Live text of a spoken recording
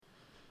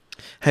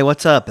Hey,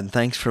 what's up? And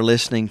thanks for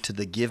listening to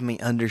the Give Me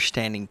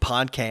Understanding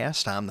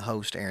podcast. I'm the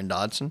host, Aaron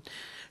Dodson.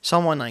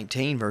 Psalm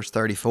 119, verse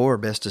 34,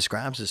 best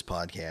describes this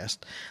podcast.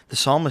 The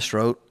psalmist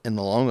wrote in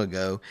the long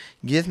ago,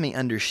 "Give me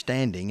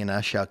understanding, and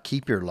I shall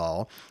keep your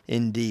law.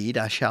 Indeed,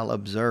 I shall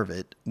observe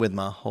it with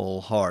my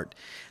whole heart."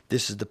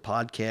 This is the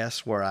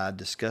podcast where I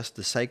discuss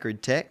the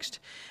sacred text,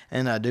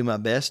 and I do my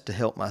best to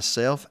help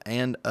myself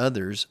and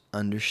others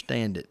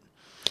understand it.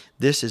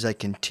 This is a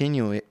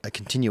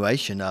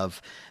continuation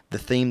of the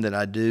theme that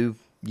I do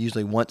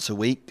usually once a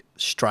week,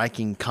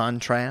 striking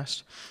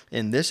contrast.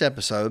 In this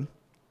episode,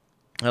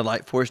 I'd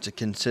like for us to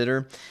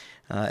consider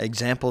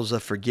examples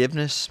of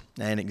forgiveness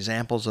and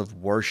examples of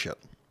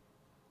worship.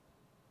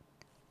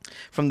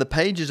 From the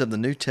pages of the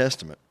New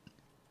Testament,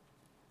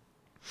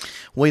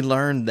 we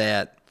learn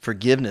that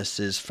forgiveness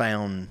is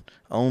found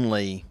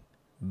only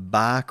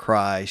by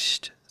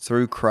Christ,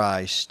 through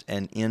Christ,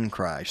 and in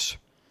Christ.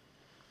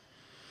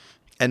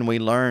 And we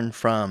learn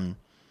from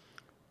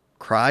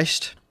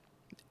Christ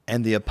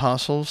and the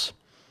apostles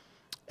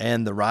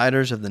and the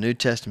writers of the New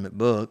Testament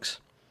books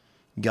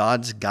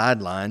God's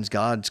guidelines,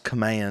 God's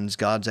commands,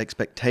 God's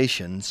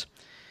expectations,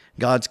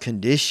 God's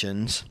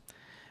conditions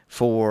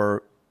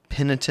for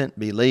penitent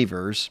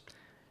believers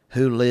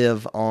who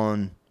live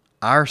on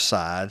our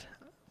side,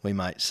 we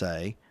might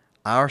say,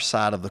 our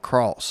side of the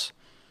cross.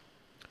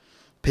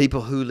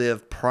 People who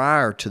lived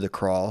prior to the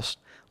cross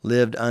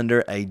lived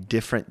under a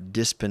different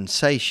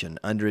dispensation,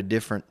 under a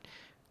different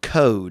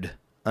code,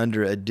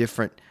 under a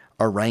different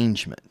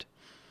arrangement.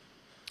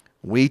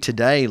 We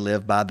today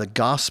live by the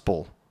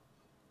gospel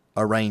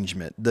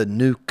arrangement, the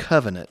new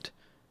covenant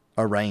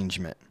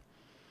arrangement.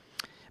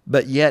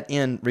 But yet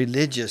in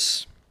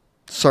religious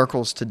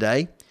circles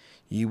today,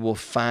 you will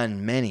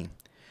find many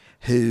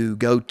who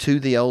go to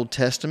the Old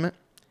Testament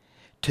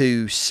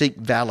to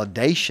seek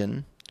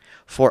validation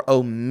for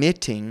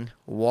omitting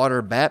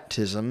water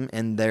baptism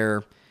in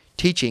their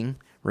teaching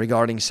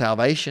regarding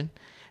salvation.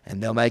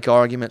 And they'll make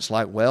arguments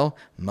like, well,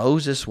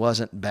 Moses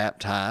wasn't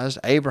baptized,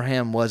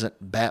 Abraham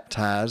wasn't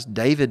baptized,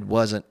 David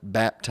wasn't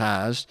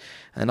baptized,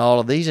 and all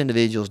of these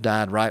individuals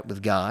died right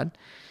with God.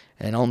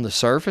 And on the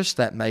surface,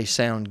 that may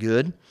sound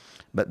good,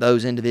 but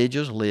those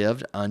individuals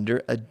lived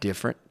under a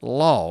different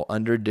law,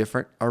 under a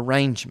different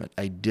arrangement,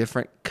 a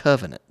different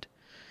covenant.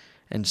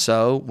 And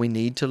so we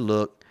need to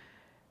look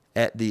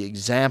at the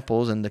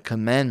examples and the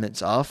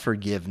commandments of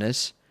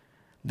forgiveness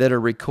that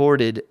are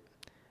recorded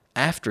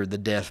after the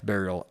death,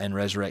 burial, and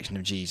resurrection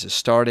of Jesus,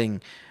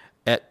 starting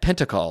at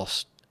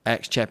Pentecost,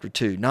 Acts chapter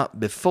 2, not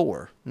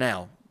before.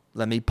 Now,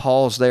 let me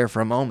pause there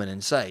for a moment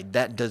and say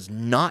that does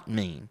not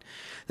mean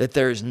that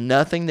there is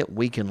nothing that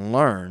we can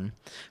learn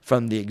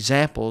from the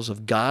examples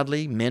of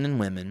godly men and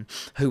women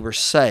who were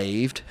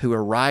saved, who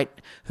were right,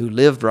 who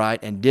lived right,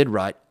 and did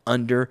right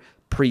under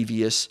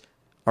previous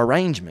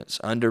arrangements,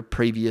 under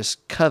previous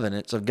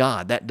covenants of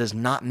God. That does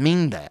not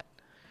mean that.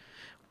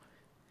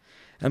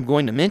 I'm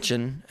going to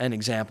mention an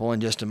example in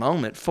just a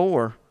moment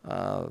for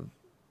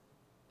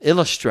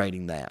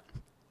illustrating that.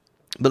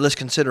 But let's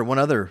consider one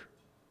other,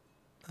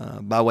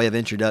 by way of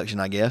introduction,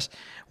 I guess,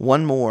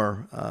 one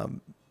more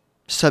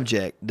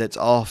subject that's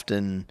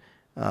often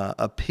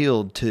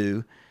appealed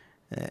to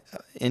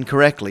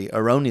incorrectly,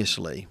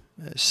 erroneously,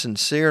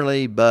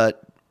 sincerely,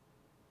 but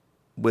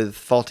with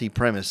faulty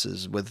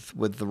premises,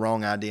 with the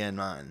wrong idea in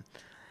mind.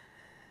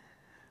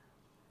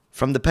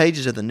 From the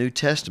pages of the New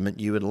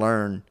Testament, you would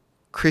learn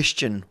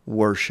Christian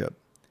worship,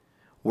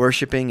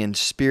 worshiping in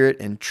spirit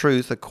and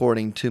truth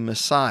according to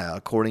Messiah,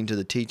 according to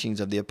the teachings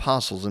of the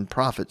apostles and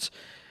prophets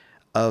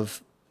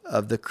of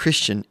the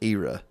Christian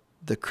era,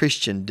 the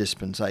Christian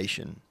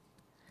dispensation.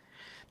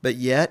 But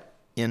yet,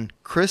 in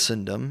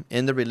Christendom,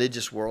 in the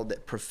religious world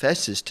that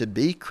professes to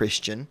be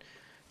Christian,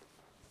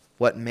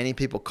 what many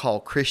people call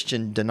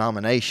Christian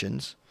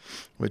denominations,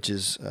 which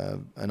is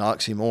an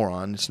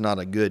oxymoron. It's not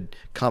a good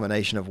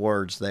combination of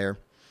words there.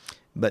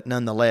 But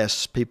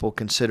nonetheless, people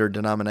consider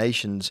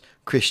denominations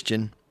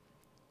Christian.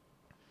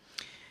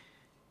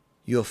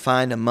 You'll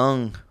find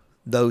among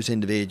those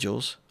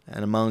individuals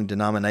and among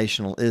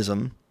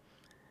denominationalism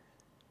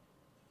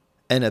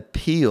an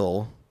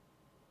appeal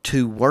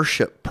to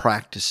worship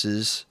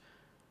practices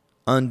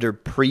under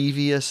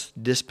previous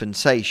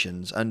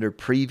dispensations, under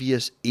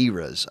previous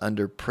eras,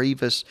 under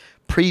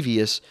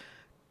previous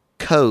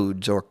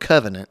codes or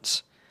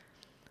covenants,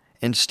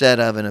 instead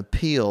of an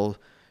appeal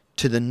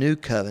to the new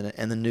covenant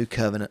and the new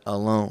covenant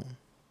alone.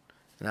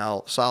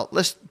 Now,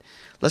 let's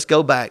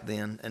go back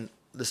then and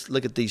let's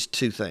look at these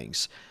two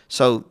things.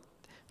 So,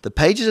 the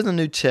pages of the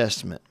New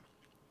Testament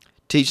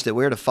teach that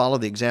we're to follow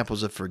the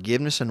examples of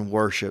forgiveness and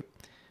worship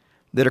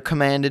that are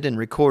commanded and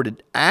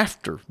recorded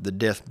after the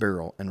death,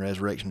 burial, and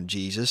resurrection of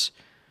Jesus,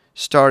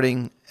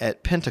 starting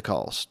at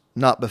Pentecost,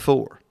 not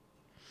before.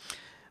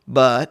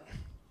 But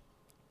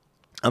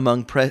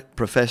among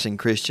professing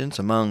Christians,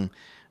 among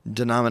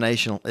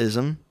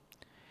denominationalism,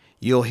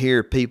 you'll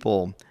hear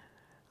people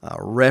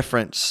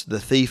reference the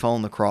thief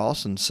on the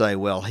cross and say,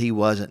 well, he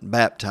wasn't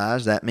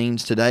baptized. That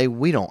means today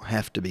we don't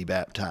have to be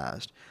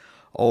baptized.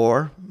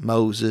 Or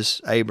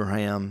Moses,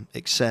 Abraham,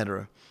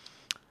 etc.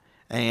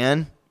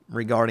 And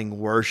regarding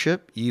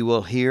worship, you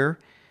will hear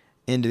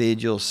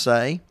individuals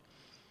say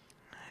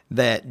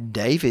that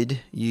David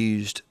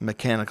used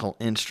mechanical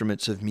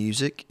instruments of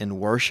music in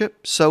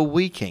worship, so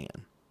we can.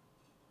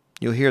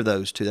 You'll hear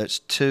those two. That's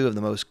two of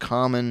the most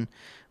common,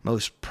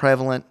 most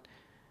prevalent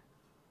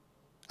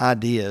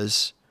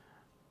ideas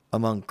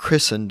among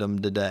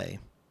Christendom today.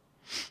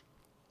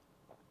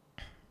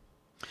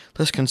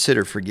 Let's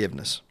consider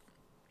forgiveness.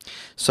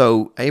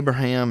 So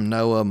Abraham,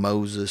 Noah,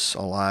 Moses,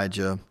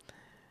 Elijah,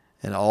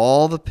 and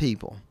all the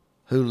people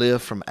who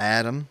lived from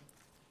Adam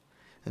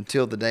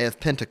until the day of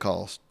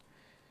Pentecost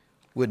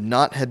would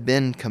not have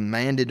been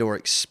commanded or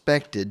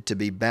expected to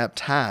be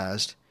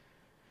baptized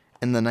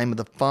in the name of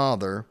the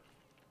Father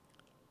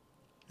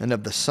and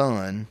of the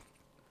Son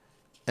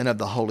and of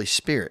the Holy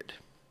Spirit.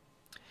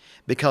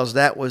 Because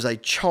that was a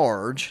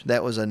charge,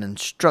 that was an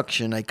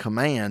instruction, a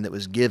command that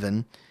was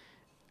given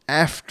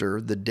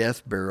after the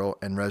death, burial,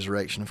 and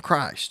resurrection of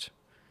Christ.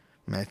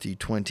 Matthew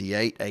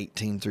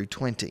 28:18 through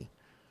 20.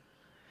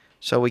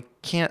 So we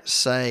can't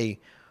say,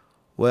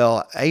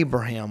 well,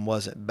 Abraham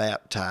wasn't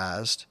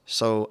baptized,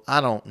 so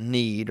I don't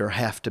need or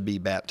have to be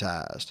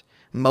baptized.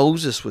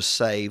 Moses was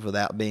saved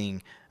without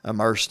being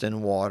immersed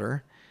in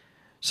water,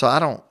 so I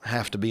don't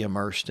have to be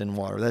immersed in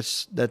water.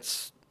 That's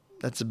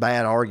a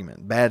bad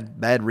argument,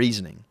 bad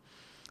reasoning.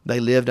 They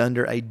lived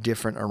under a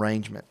different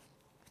arrangement.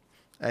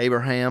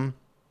 Abraham,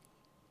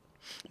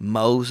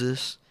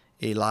 Moses,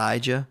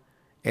 Elijah,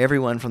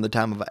 everyone from the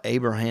time of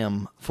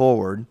Abraham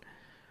forward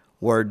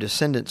were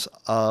descendants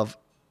of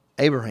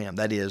Abraham.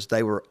 That is,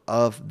 they were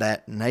of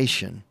that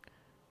nation,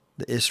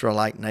 the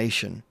Israelite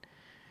nation.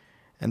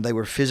 And they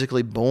were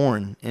physically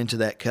born into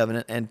that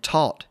covenant and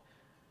taught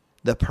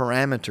the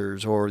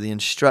parameters or the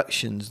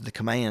instructions, the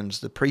commands,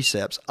 the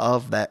precepts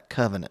of that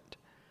covenant.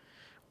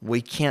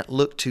 We can't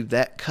look to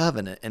that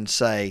covenant and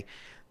say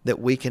that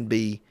we can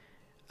be,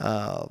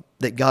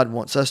 that God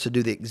wants us to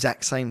do the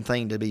exact same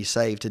thing to be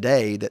saved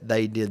today that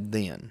they did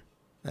then.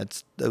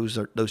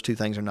 Those two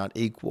things are not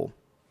equal.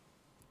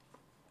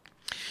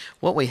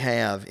 What we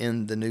have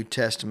in the New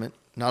Testament,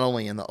 not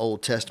only in the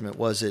Old Testament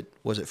was it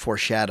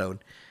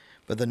foreshadowed,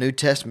 but the New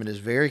Testament is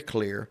very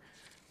clear.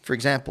 For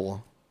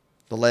example,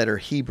 the letter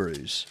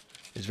Hebrews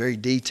is very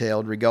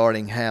detailed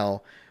regarding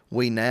how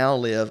we now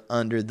live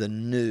under the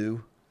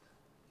new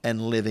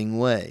and living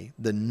way,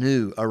 the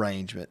new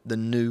arrangement, the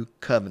new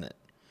covenant.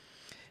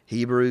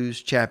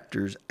 Hebrews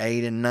chapters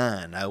 8 and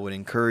 9, I would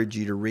encourage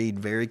you to read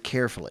very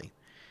carefully,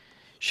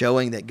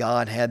 showing that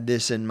God had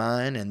this in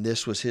mind and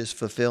this was his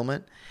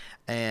fulfillment,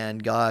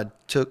 and God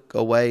took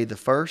away the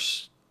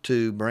first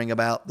to bring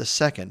about the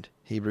second.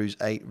 Hebrews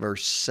 8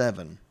 verse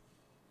 7.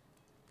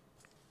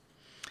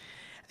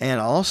 And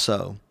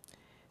also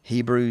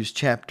Hebrews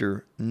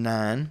chapter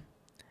 9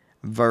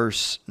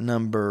 verse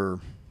number,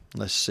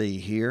 let's see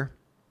here,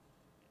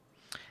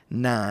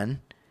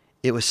 9.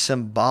 It was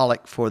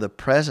symbolic for the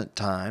present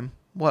time.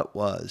 What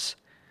was?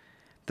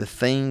 The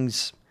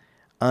things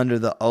under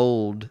the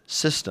old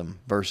system,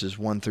 verses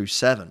 1 through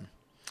 7.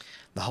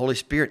 The Holy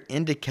Spirit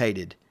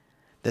indicated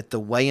that the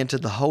way into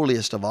the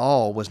holiest of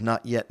all was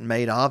not yet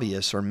made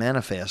obvious or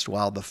manifest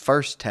while the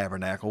first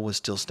tabernacle was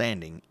still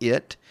standing.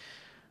 It,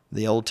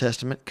 the Old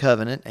Testament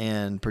covenant,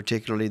 and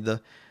particularly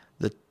the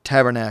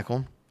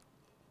tabernacle,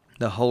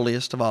 the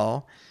holiest of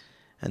all,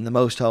 and the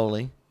most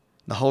holy,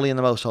 the holy and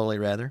the most holy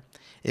rather,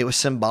 it was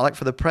symbolic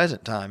for the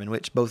present time in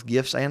which both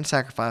gifts and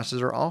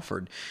sacrifices are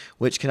offered,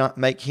 which cannot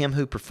make him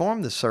who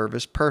performed the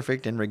service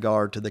perfect in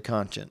regard to the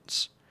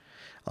conscience.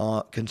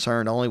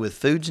 Concerned only with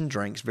foods and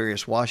drinks,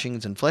 various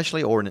washings, and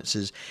fleshly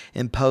ordinances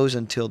imposed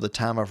until the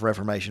time of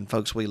Reformation.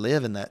 Folks, we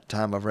live in that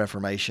time of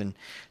Reformation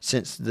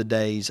since the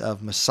days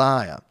of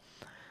Messiah.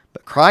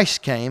 But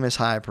Christ came as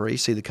high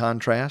priest. See the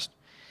contrast?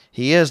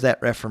 He is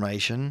that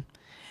Reformation.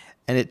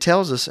 And it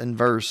tells us in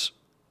verse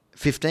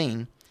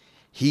 15,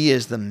 he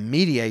is the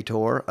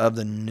mediator of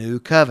the new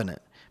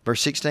covenant.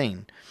 Verse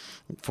 16,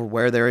 for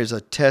where there is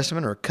a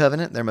testament or a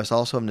covenant, there must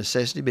also of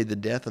necessity be the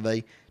death of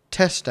a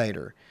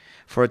testator.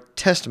 For a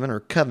testament or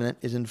covenant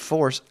is in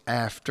force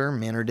after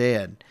men are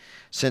dead,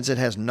 since it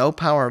has no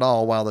power at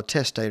all while the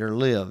testator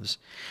lives.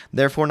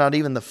 Therefore not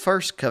even the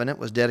first covenant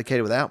was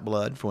dedicated without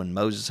blood, for when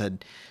Moses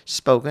had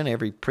spoken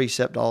every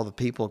precept to all the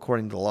people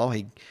according to the law,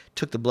 he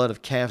took the blood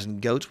of calves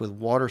and goats with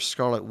water,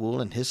 scarlet wool,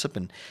 and hyssop,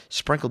 and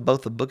sprinkled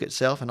both the book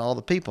itself and all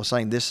the people,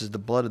 saying, this is the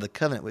blood of the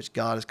covenant which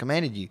God has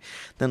commanded you.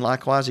 Then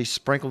likewise he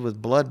sprinkled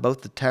with blood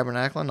both the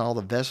tabernacle and all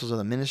the vessels of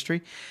the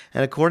ministry.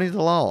 And according to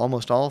the law,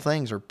 almost all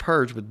things are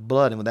purged with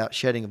blood, and without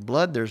shedding of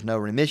blood there is no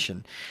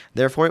remission.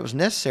 Therefore it was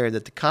necessary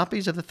that the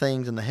copies of the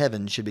things in the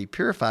heavens should be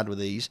purified with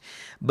these,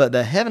 but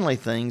the heavenly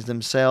things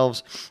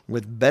themselves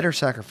with better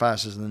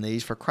sacrifices than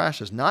these, for Christ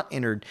has not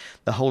entered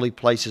the holy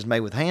places made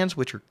with hands,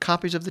 which are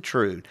copies of the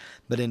true,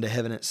 but into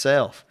heaven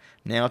itself,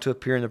 now to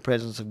appear in the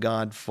presence of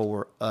God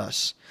for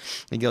us.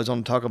 He goes on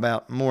to talk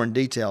about more in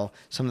detail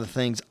some of the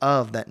things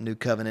of that new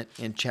covenant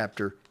in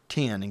chapter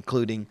 10,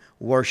 including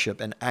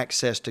worship and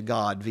access to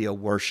God via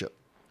worship,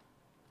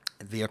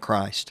 via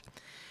Christ.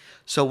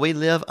 So we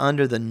live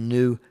under the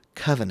new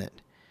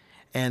covenant.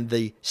 And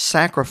the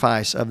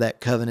sacrifice of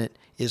that covenant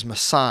is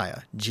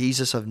Messiah,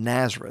 Jesus of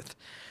Nazareth.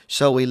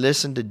 So we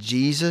listen to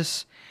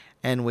Jesus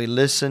and we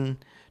listen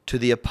to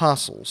the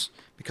apostles,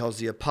 because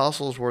the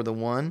apostles were the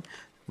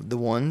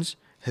ones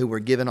who were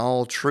given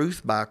all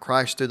truth by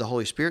Christ through the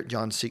Holy Spirit,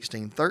 John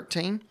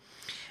 16:13.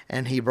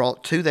 And he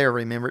brought to their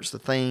remembrance the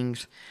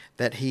things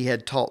that he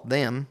had taught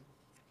them,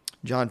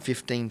 John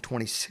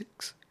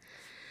 15:26.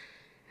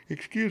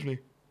 Excuse me.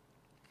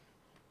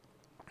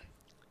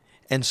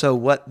 And so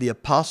what the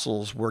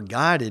apostles were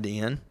guided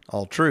in,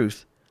 all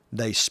truth,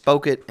 they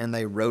spoke it and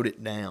they wrote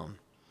it down.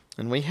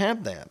 And we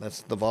have that.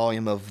 That's the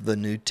volume of the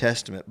New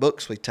Testament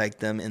books. We take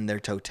them in their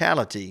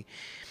totality.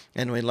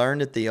 And we learn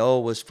that the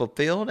old was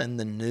fulfilled and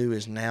the new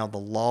is now the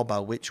law by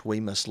which we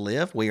must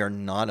live. We are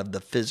not of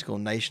the physical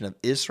nation of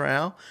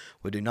Israel.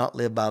 We do not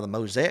live by the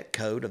Mosaic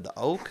code of the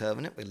old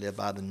covenant. We live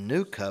by the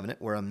new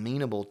covenant. We're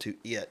amenable to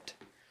it.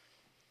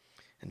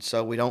 And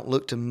so we don't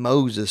look to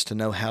Moses to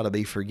know how to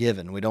be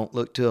forgiven. We don't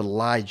look to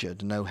Elijah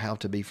to know how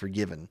to be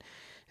forgiven.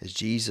 As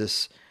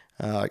as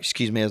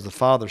the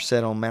Father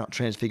said on Mount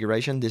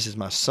Transfiguration, "This is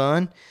my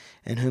Son,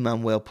 in whom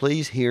I'm well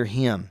pleased. Hear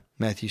him."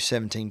 Matthew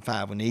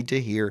 17:5. We need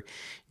to hear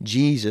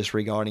Jesus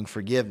regarding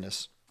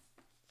forgiveness.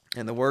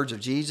 And the words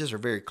of Jesus are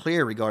very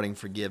clear regarding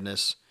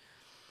forgiveness.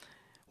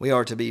 We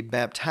are to be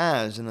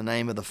baptized in the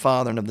name of the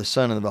Father and of the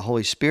Son and of the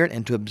Holy Spirit,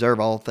 and to observe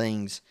all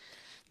things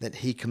that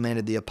he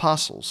commanded the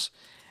apostles.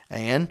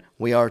 And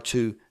we are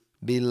to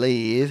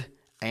believe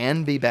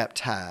and be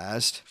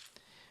baptized,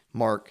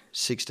 Mark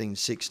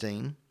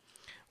 16:16.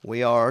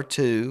 We are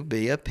to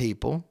be a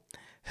people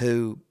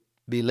who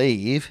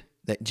believe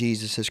that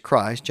Jesus is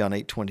Christ, John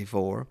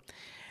 8:24,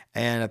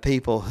 and a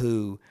people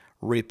who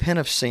repent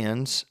of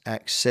sins,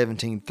 Acts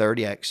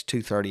 17:30, Acts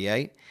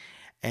 2:38,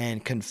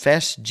 and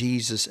confess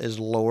Jesus as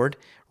Lord,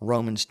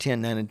 Romans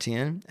 10:9 and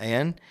 10,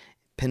 and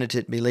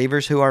penitent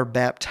believers who are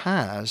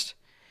baptized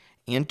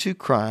into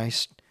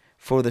Christ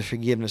for the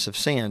forgiveness of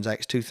sins,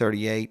 Acts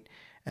 2:38,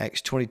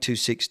 Acts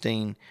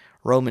 22:16,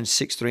 Romans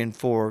 6:3 and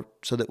 4,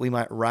 so that we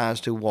might rise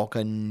to walk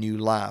a new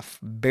life,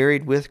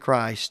 buried with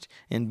Christ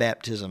in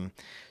baptism.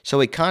 So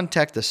we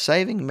contact the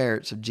saving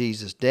merits of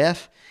Jesus'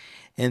 death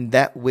and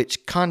that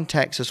which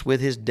contacts us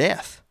with his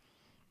death,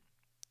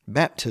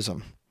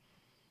 baptism.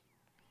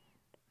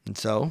 And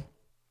so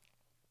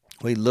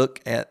we look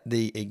at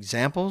the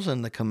examples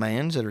and the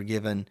commands that are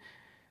given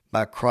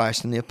by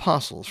Christ and the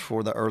apostles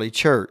for the early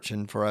church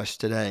and for us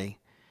today.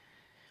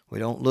 We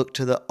don't look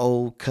to the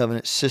old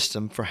covenant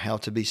system for how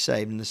to be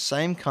saved. And the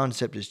same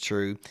concept is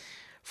true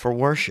for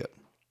worship.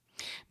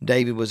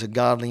 David was a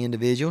godly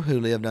individual who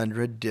lived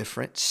under a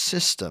different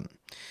system.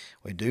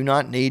 We do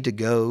not need to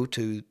go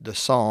to the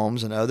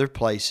Psalms and other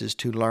places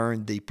to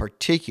learn the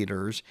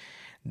particulars,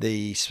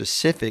 the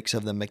specifics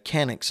of the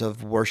mechanics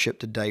of worship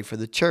today for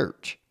the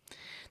church.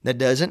 That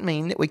doesn't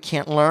mean that we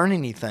can't learn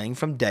anything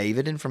from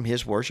David and from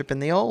his worship in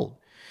the old.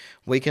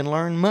 We can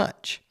learn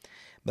much.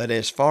 But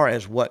as far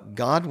as what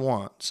God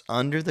wants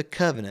under the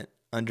covenant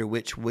under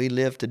which we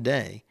live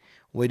today,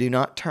 we do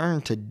not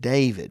turn to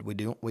David. We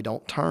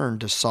don't turn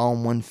to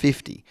Psalm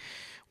 150.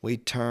 We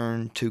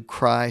turn to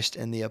Christ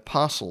and the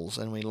apostles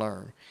and we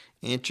learn.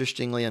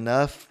 Interestingly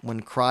enough, when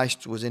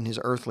Christ was in his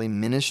earthly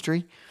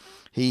ministry,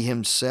 he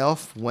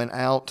himself went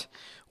out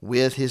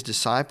with his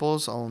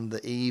disciples on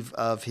the eve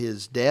of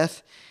his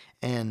death,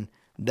 and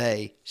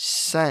they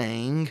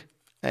sang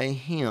a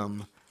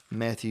hymn,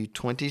 Matthew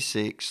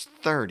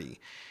 26:30.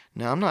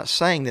 Now, I'm not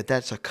saying that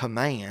that's a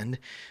command,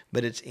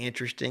 but it's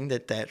interesting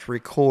that that's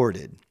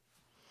recorded.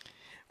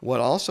 What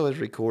also is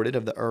recorded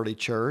of the early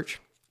church,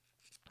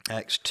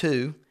 Acts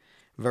 2,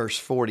 verse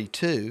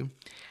 42,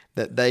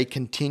 that they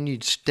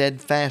continued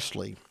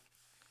steadfastly.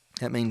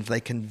 That means they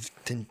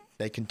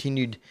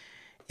continued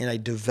in a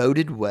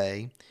devoted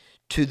way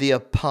to the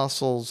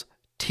apostles'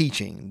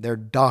 teaching, their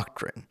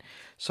doctrine.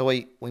 So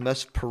we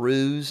must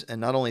peruse,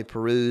 and not only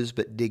peruse,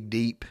 but dig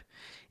deep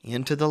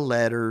into the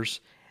letters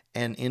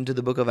and into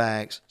the book of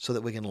Acts so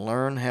that we can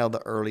learn how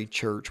the early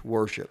church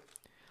worshiped.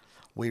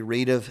 We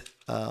read of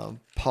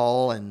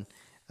Paul and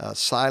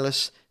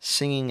Silas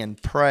singing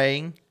and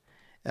praying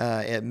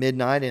at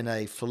midnight in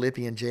a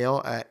Philippian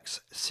jail,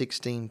 Acts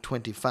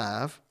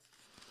 16:25.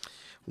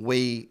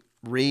 We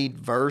read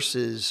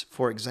verses,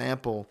 for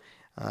example,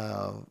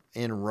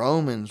 in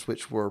Romans,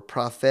 which were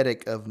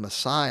prophetic of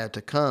Messiah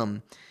to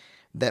come,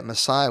 that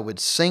Messiah would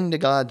sing to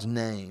God's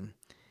name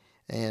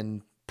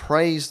and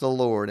praise the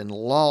Lord and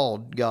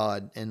laud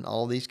God and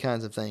all these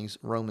kinds of things,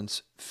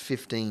 Romans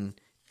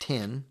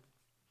 15:10.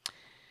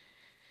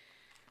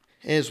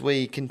 As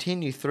we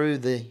continue through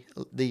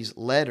these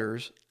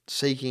letters,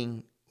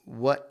 seeking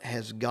what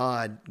has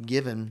God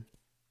given,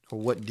 or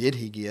what did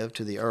he give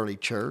to the early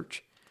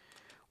church,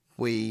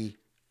 we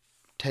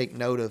take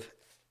note of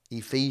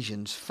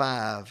Ephesians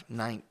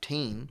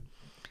 5:19,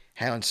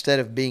 how instead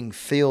of being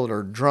filled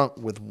or drunk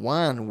with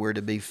wine, we're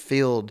to be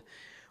filled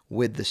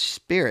with the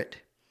Spirit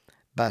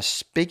by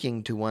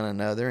speaking to one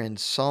another in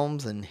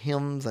psalms and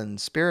hymns and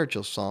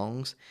spiritual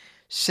songs,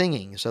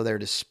 singing. So they're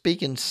to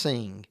speak and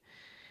sing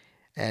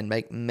and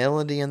make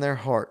melody in their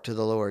heart to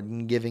the Lord,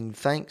 and giving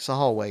thanks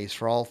always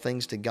for all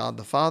things to God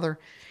the Father,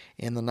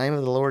 in the name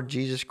of the Lord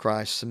Jesus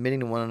Christ, submitting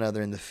to one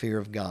another in the fear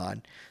of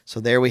God. So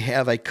there we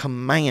have a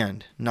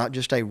command, not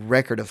just a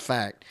record of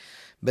fact,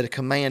 but a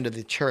command of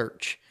the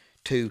church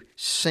to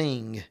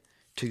sing,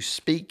 to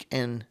speak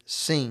and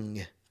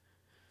sing.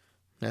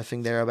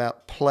 Nothing there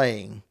about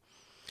playing.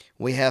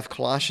 We have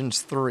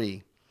Colossians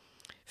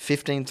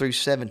 3:15 through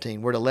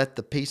 17. We're to let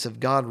the peace of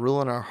God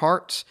rule in our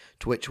hearts,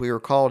 to which we are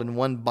called in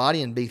one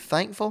body, and be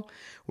thankful.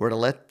 We're to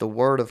let the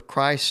word of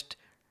Christ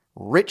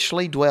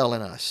richly dwell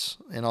in us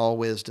in all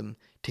wisdom,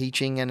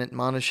 teaching and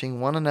admonishing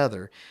one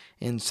another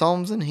in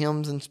psalms and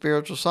hymns and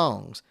spiritual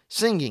songs,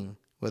 singing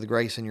with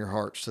grace in your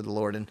hearts to the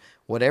Lord. And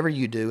whatever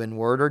you do in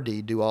word or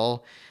deed, do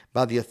all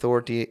by the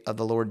authority of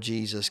the Lord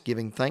Jesus,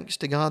 giving thanks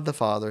to God the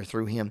Father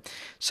through him.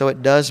 So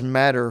it does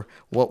matter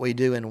what we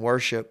do in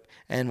worship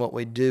and what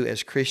we do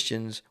as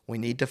Christians. We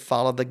need to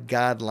follow the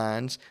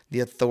guidelines, the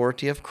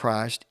authority of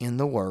Christ in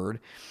the Word.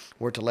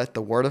 We're to let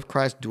the Word of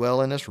Christ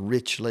dwell in us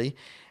richly,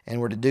 and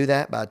we're to do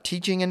that by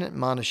teaching and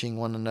admonishing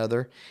one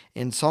another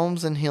in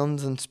psalms and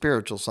hymns and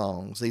spiritual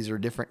songs. These are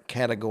different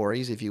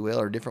categories, if you will,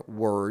 or different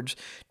words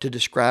to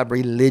describe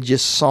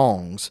religious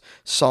songs,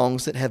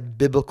 songs that have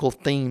biblical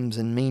themes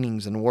and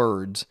meanings and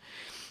words.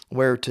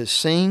 We're to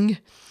sing,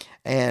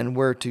 and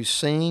we're to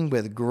sing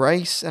with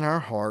grace in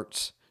our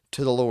hearts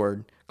to the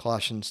Lord.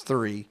 Colossians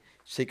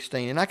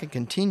 3:16. And I can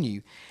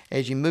continue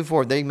as you move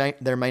forward.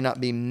 There may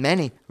not be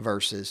many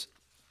verses.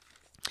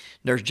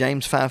 There's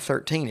James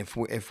 5:13.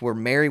 If we're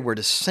married, we're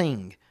to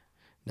sing.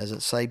 It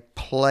doesn't say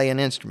play an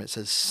instrument. It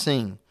says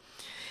sing.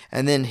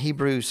 And then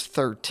Hebrews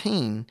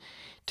 13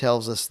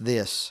 tells us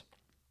this.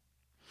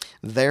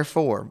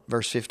 Therefore,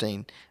 verse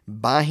 15,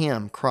 by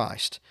him,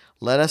 Christ,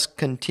 let us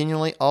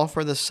continually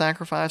offer the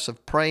sacrifice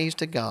of praise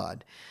to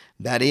God.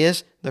 That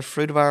is the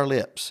fruit of our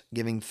lips,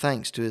 giving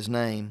thanks to his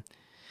name.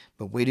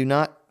 But do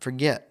not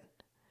forget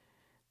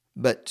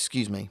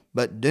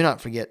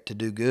to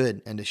do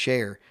good and to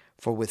share,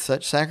 for with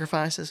such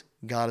sacrifices,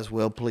 God is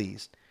well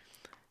pleased.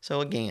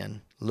 So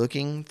again,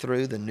 looking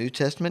through the New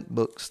Testament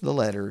books, the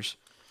letters,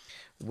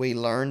 we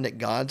learn that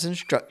God's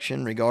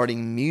instruction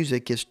regarding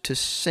music is to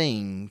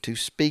sing, to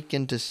speak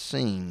and to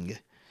sing.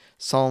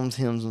 Psalms,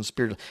 hymns, and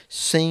spiritual.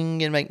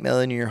 Sing and make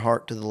melody in your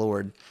heart to the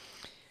Lord.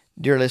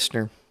 Dear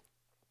listener,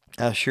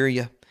 I assure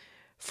you,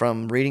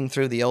 from reading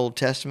through the Old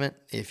Testament,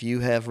 if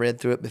you have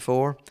read through it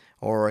before,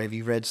 or if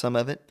you've read some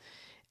of it,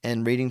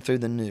 and reading through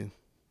the new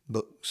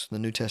books, the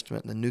New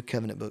Testament, the New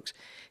Covenant books,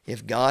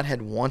 if God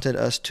had wanted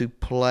us to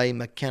play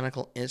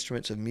mechanical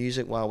instruments of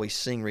music while we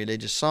sing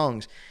religious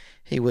songs,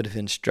 he would have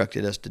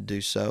instructed us to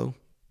do so.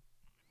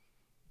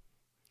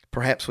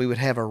 Perhaps we would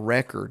have a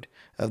record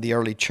of the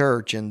early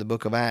church in the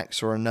book of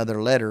Acts or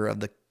another letter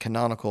of the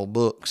canonical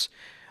books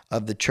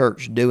of the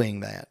church doing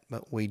that,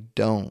 but we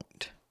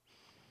don't.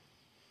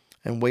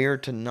 And we are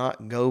to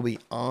not go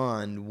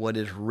beyond what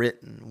is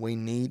written. We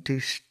need to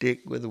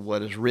stick with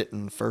what is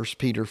written, 1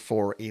 Peter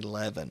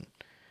 4:11.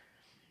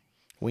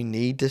 We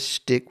need to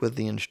stick with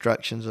the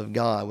instructions of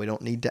God. We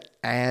don't need to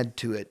add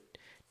to it,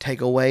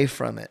 take away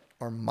from it,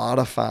 or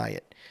modify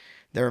it.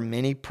 There are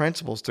many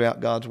principles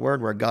throughout God's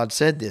Word where God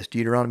said this.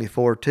 Deuteronomy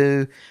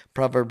 4:2,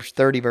 Proverbs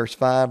 30, verse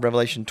 5,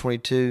 Revelation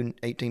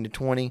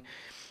 22:18-20,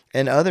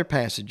 and other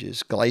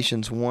passages.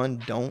 Galatians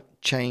 1, don't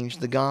change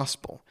the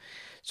gospel.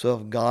 So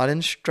if God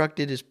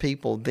instructed his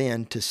people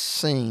then to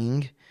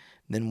sing,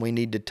 then we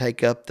need to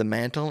take up the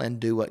mantle and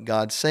do what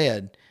God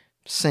said.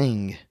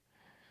 Sing.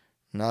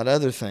 Not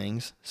other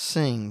things.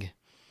 Sing.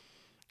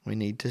 We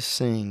need to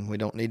sing. We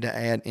don't need to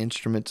add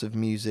instruments of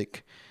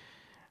music.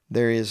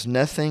 There is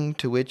nothing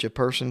to which a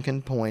person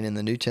can point in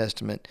the New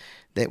Testament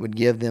that would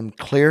give them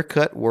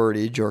clear-cut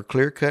wordage or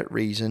clear-cut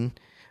reason,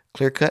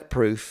 clear-cut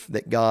proof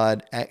that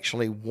God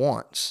actually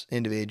wants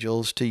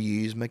individuals to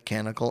use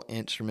mechanical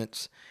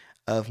instruments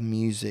of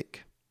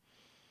music.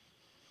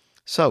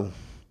 So,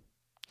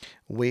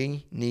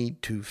 we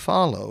need to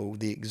follow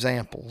the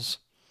examples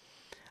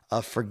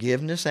of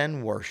forgiveness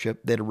and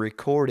worship that are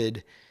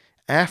recorded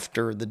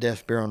after the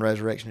death, burial, and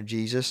resurrection of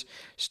Jesus,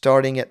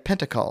 starting at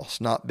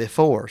Pentecost, not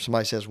before.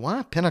 Somebody says,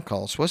 why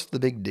Pentecost? What's the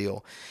big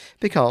deal?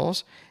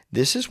 Because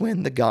this is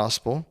when the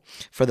gospel,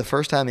 for the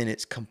first time in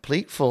its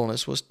complete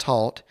fullness, was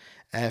taught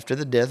after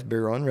the death,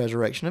 burial, and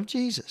resurrection of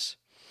Jesus.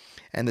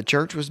 And the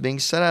church was being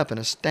set up and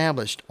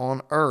established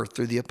on earth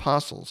through the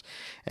apostles.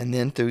 And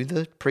then through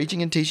the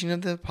preaching and teaching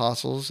of the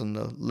apostles and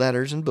the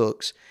letters and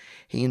books,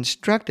 he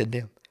instructed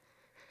them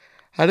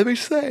how to be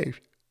saved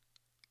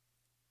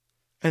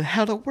and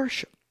how to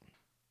worship.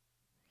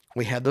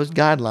 We have those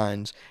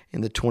guidelines in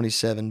the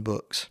 27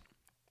 books.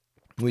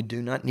 We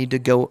do not need to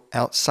go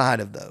outside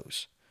of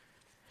those.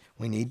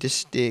 We need to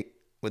stick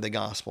with the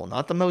gospel,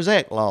 not the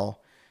Mosaic Law,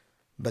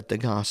 but the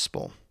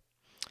gospel.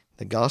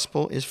 The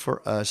gospel is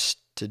for us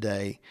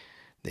today.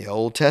 The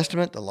Old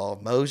Testament, the Law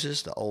of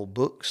Moses, the old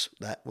books,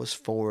 that was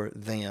for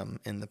them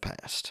in the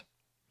past.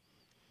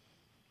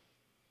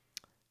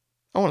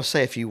 I want to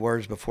say a few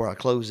words before I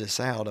close this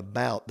out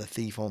about the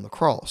thief on the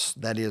cross.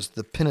 That is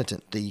the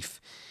penitent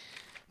thief.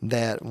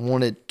 that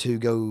wanted to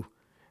go,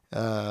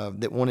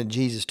 that wanted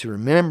Jesus to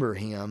remember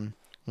him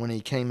when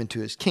he came into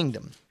his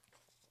kingdom.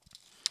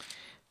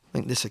 I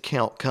think this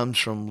account comes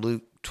from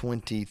Luke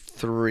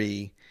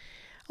 23.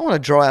 I want to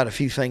draw out a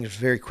few things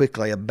very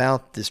quickly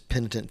about this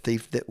penitent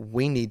thief that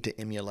we need to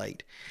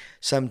emulate.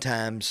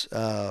 Sometimes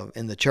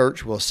in the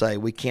church we'll say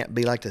we can't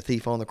be like the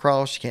thief on the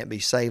cross. You can't be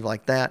saved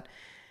like that.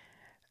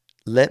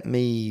 Let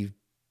me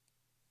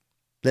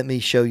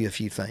show you a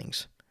few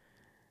things.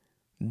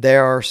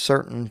 There are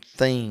certain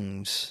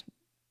things,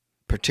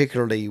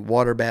 particularly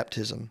water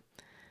baptism,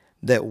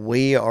 that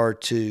we are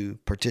to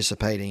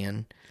participate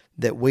in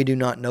that we do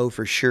not know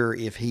for sure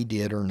if he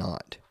did or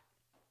not.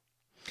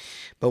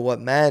 But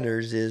what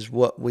matters is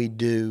what we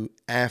do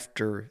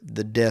after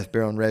the death,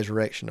 burial, and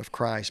resurrection of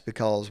Christ,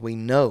 because we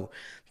know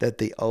that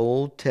the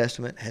Old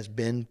Testament has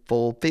been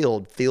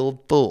filled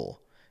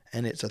full,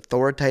 and its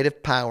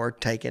authoritative power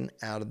taken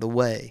out of the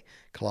way.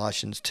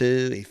 Colossians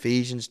 2,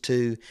 Ephesians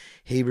 2,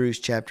 Hebrews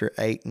chapter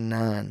 8 and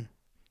 9,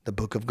 the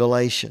book of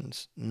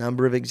Galatians,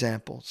 number of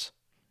examples.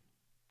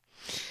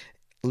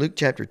 Luke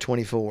chapter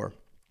 24,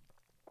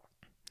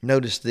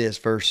 notice this,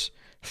 verse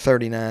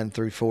 39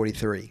 through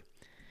 43.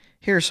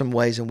 Here are some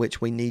ways in which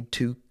we need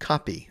to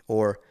copy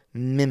or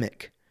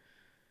mimic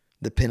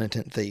the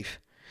penitent thief.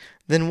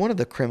 Then one of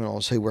the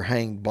criminals who were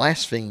hanged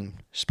blasphemed,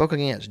 spoke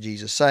against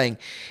Jesus, saying,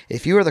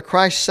 "If you are the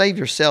Christ, save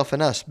yourself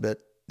and us." But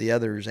the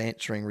others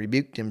answering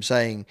rebuked him,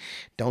 saying,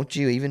 "Don't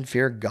you even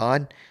fear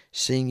God,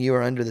 seeing you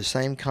are under the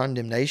same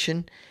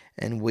condemnation?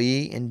 And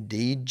we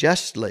indeed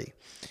justly,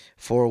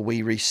 for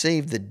we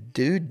receive the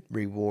due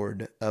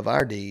reward of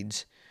our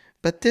deeds.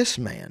 But this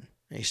man,"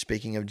 he's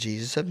speaking of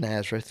Jesus of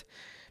Nazareth,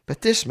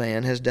 "but this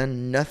man has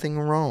done nothing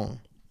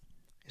wrong."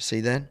 You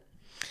see that?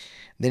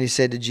 Then he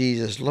said to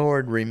Jesus,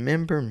 "Lord,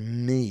 remember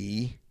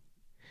me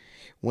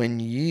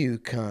when you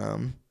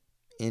come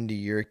into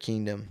your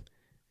kingdom."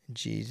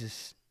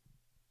 Jesus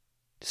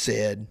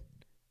said,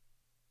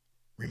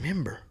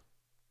 "Remember."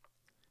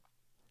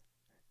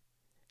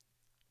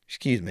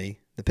 The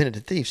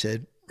penitent thief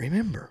said,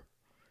 "Remember."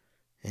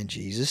 And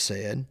Jesus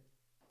said,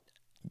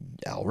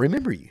 "I'll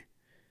remember you."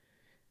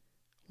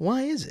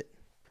 Why is it?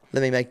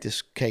 Let me make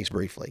this case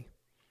briefly.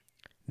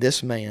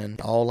 This man,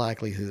 in all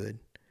likelihood,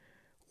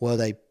 was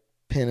a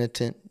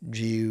penitent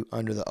Jew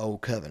under the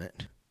Old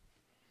Covenant,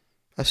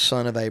 a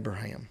son of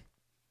Abraham,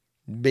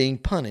 being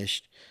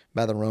punished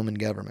by the Roman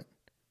government,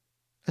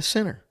 a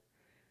sinner,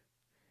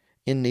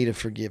 in need of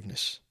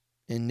forgiveness,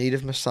 in need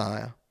of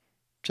Messiah,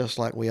 just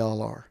like we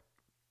all are.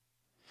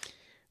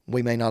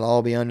 We may not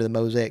all be under the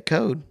Mosaic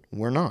Code.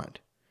 We're not.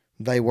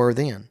 They were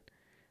then.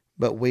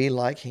 But we,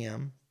 like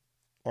him,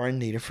 are in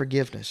need of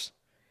forgiveness.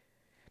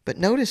 But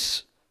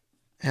notice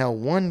how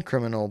one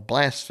criminal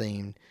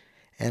blasphemed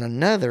and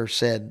another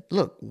said,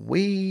 "Look,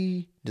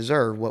 we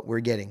deserve what we're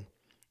getting."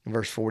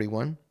 Verse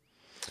 41.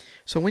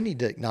 So we need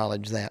to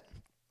acknowledge that.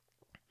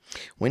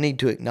 We need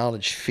to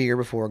acknowledge fear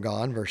before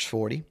God, verse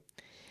 40,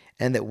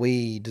 and that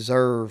we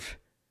deserve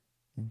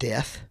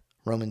death,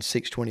 Romans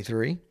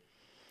 6:23,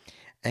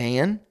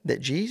 and that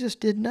Jesus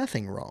did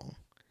nothing wrong,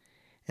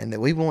 and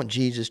that we want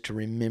Jesus to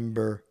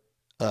remember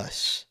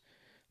us,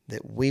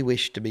 that we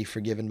wish to be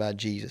forgiven by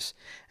Jesus.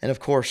 And of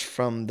course,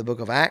 from the book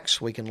of Acts,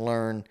 we can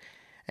learn,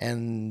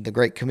 and the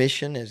Great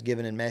Commission is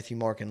given in Matthew,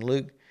 Mark, and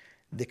Luke,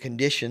 the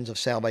conditions of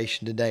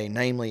salvation today,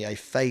 namely a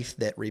faith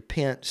that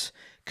repents,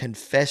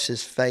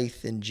 confesses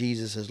faith in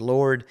Jesus as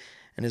Lord,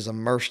 and is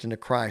immersed into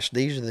Christ.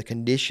 These are the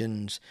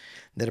conditions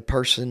that a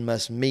person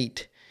must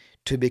meet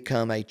to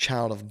become a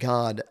child of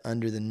God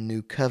under the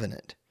new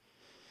covenant.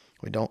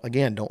 We don't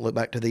look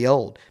back to the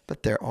old,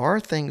 but there are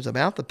things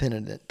about the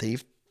penitent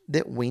thief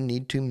that we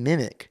need to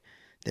mimic,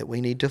 that we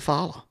need to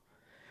follow.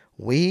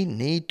 We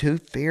need to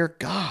fear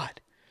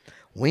God.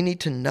 We need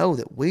to know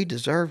that we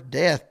deserve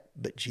death,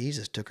 but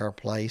Jesus took our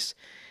place,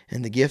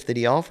 and the gift that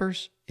he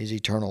offers is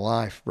eternal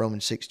life,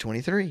 Romans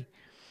 6:23.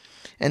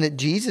 And that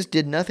Jesus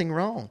did nothing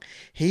wrong.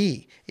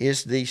 He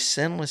is the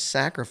sinless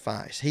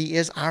sacrifice. He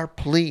is our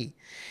plea.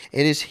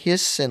 It is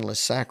his sinless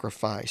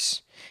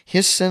sacrifice,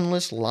 his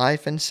sinless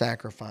life and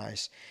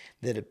sacrifice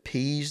that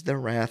appeased the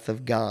wrath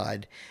of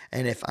God.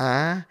 And if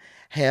I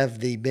have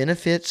the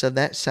benefits of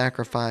that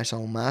sacrifice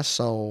on my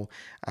soul,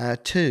 I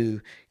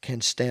too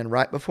can stand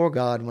right before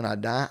God. When I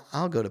die,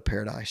 I'll go to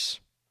paradise.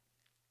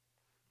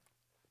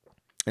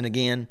 And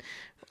again,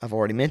 I've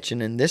already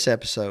mentioned in this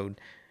episode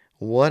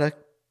what a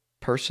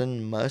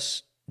person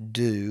must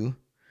do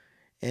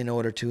in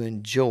order to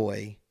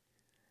enjoy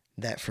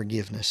that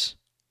forgiveness.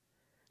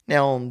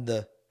 Now, on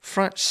the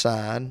front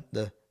side,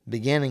 the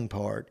beginning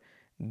part,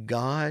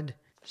 God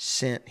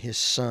sent his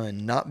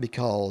Son not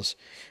because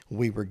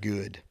we were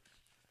good,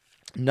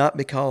 not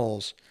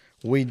because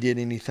we did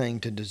anything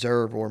to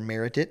deserve or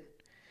merit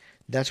it.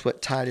 That's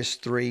what Titus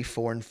 3,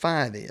 4, and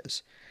 5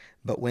 is.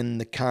 But when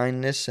the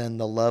kindness and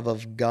the love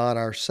of God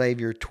our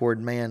Savior toward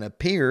man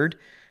appeared,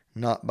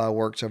 not by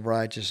works of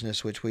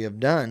righteousness which we have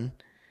done,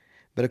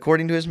 but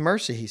according to his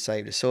mercy he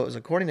saved us. So it was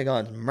according to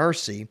God's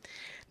mercy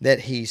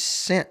that he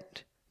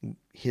sent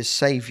his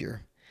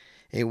Savior.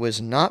 It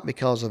was not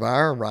because of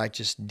our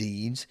righteous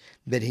deeds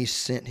that he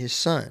sent his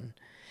Son.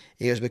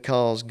 It was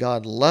because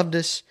God loved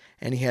us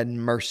and he had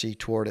mercy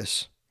toward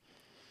us.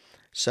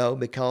 So,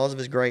 because of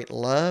his great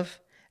love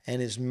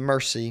and his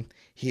mercy,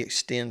 he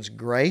extends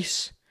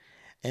grace,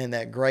 and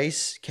that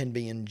grace can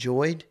be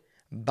enjoyed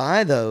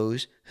by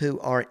those who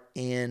are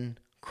in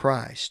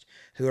Christ,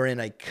 who are in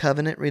a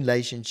covenant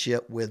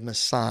relationship with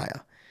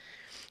Messiah.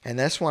 And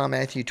that's why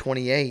Matthew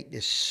 28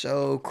 is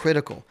so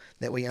critical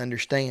that we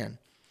understand.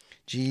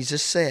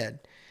 Jesus said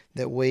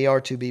that we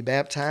are to be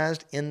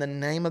baptized in the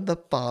name of the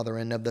Father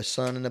and of the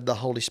Son and of the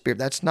Holy Spirit.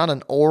 That's not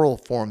an oral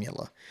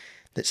formula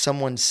that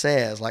someone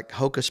says like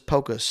hocus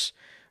pocus,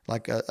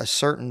 like a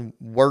certain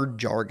word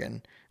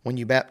jargon when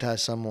you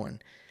baptize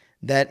someone.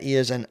 That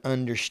is an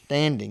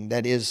understanding.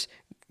 That is,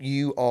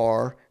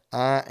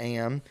 I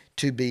am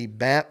to be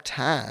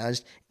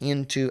baptized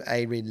into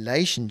a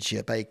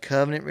relationship, a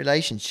covenant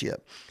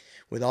relationship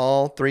with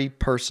all three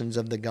persons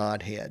of the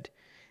Godhead.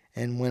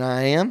 And when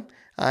I am,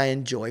 I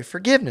enjoy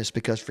forgiveness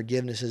because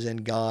forgiveness is in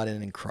God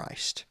and in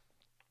Christ.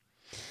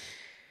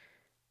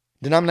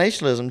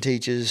 Denominationalism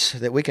teaches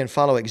that we can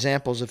follow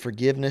examples of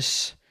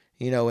forgiveness,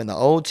 in the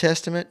Old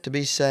Testament to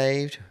be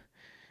saved.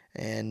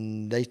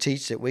 And they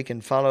teach that we can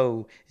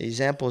follow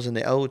examples in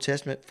the Old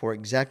Testament for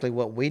exactly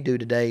what we do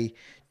today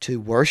to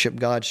worship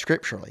God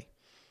scripturally.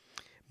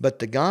 But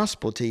the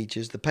gospel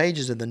teaches, the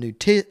pages of the New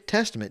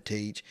Testament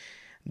teach,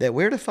 that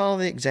we're to follow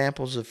the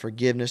examples of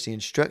forgiveness, the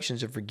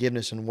instructions of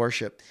forgiveness and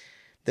worship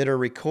that are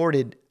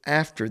recorded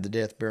after the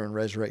death, burial, and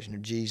resurrection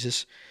of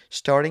Jesus,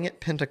 starting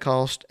at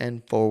Pentecost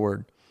and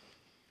forward.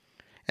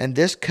 And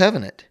this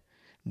covenant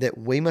that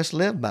we must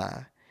live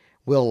by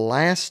will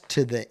last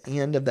to the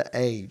end of the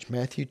age.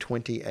 Matthew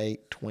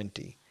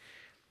 28:20.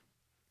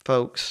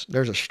 Folks,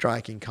 there's a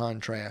striking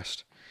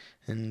contrast.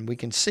 And we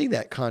can see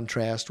that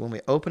contrast when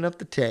we open up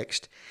the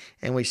text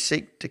and we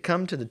seek to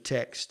come to the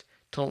text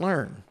to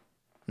learn,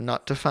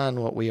 not to find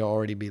what we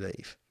already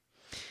believe.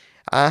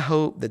 I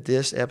hope that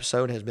this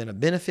episode has been a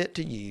benefit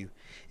to you.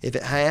 If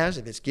it has,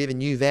 if it's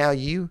given you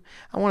value,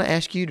 I want to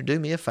ask you to do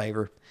me a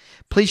favor.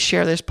 Please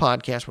share this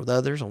podcast with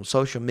others on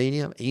social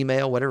media,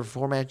 email, whatever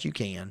format you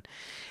can,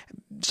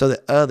 so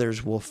that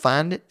others will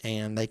find it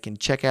and they can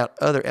check out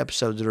other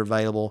episodes that are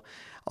available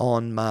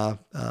on my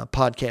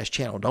podcast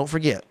channel. Don't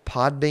forget,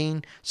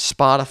 Podbean,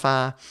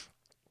 Spotify,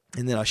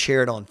 and then I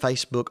share it on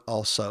Facebook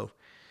also.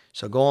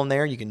 So go on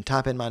there. You can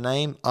type in my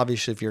name.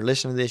 Obviously, if you're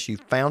listening to this, you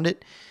found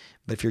it.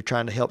 But if you're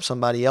trying to help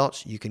somebody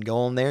else, you can go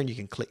on there and you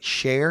can click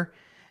share.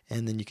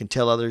 And then you can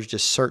tell others,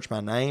 just search my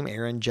name,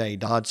 Aaron J.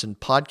 Dodson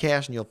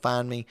Podcast, and you'll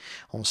find me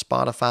on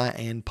Spotify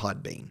and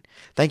Podbean.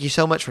 Thank you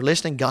so much for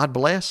listening. God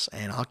bless,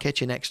 and I'll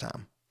catch you next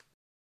time.